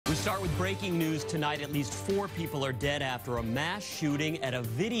We start with breaking news tonight. At least 4 people are dead after a mass shooting at a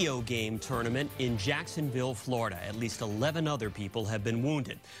video game tournament in Jacksonville, Florida. At least 11 other people have been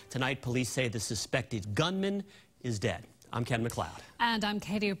wounded. Tonight, police say the suspected gunman is dead. I'm Ken McLeod. And I'm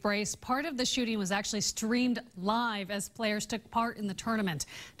Katie Brace. Part of the shooting was actually streamed live as players took part in the tournament.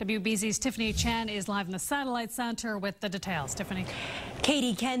 WBZ's Tiffany Chan is live in the Satellite Center with the details. Tiffany.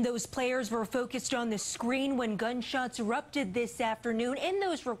 Katie, Ken, those players were focused on the screen when gunshots erupted this afternoon. In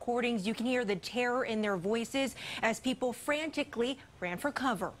those recordings, you can hear the terror in their voices as people frantically ran for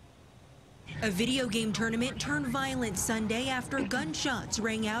cover. A video game tournament turned violent Sunday after gunshots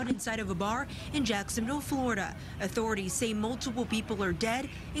rang out inside of a bar in Jacksonville, Florida. Authorities say multiple people are dead,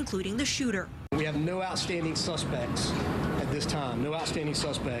 including the shooter. We have no outstanding suspects at this time, no outstanding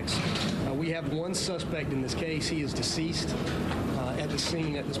suspects. We have one suspect in this case. He is deceased at the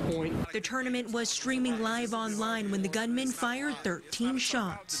scene at this point. The tournament was streaming live online when the gunman fired 13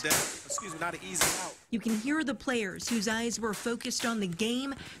 shots. You can hear the players whose eyes were focused on the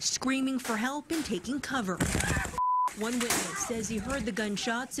game, screaming for help and taking cover. One witness says he heard the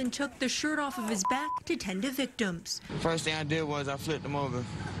gunshots and took the shirt off of his back to tend to victims. First thing I did was I flipped him over.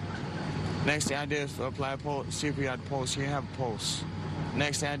 Next thing I did was apply a pulse, see if he had a pulse. He didn't have a pulse.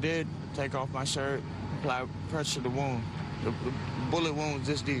 Next thing I did, take off my shirt, apply pressure to the wound. The bullet wound was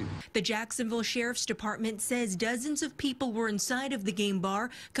this deep. The Jacksonville Sheriff's Department says dozens of people were inside of the game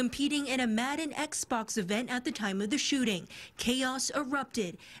bar competing in a Madden Xbox event at the time of the shooting. Chaos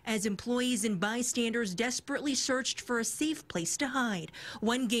erupted as employees and bystanders desperately searched for a safe place to hide.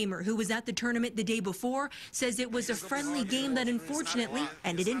 One gamer who was at the tournament the day before says it was a friendly game that unfortunately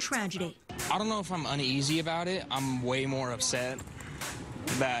ended in tragedy. I don't know if I'm uneasy about it. I'm way more upset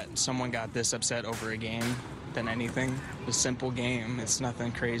that someone got this upset over a game than anything. A simple game, it's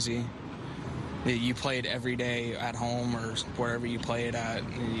nothing crazy. You play it every day at home or wherever you play it at.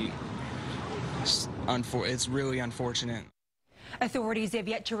 It's really unfortunate. Authorities have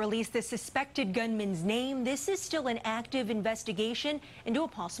yet to release the suspected gunman's name. This is still an active investigation into a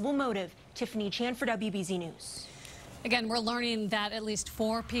possible motive. Tiffany Chan for WBZ News. Again, we're learning that at least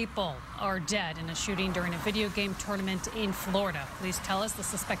 4 people are dead in a shooting during a video game tournament in Florida. Police tell us the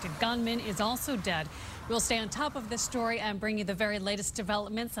suspected gunman is also dead. We'll stay on top of this story and bring you the very latest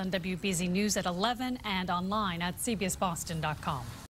developments on WBZ News at 11 and online at cbsboston.com.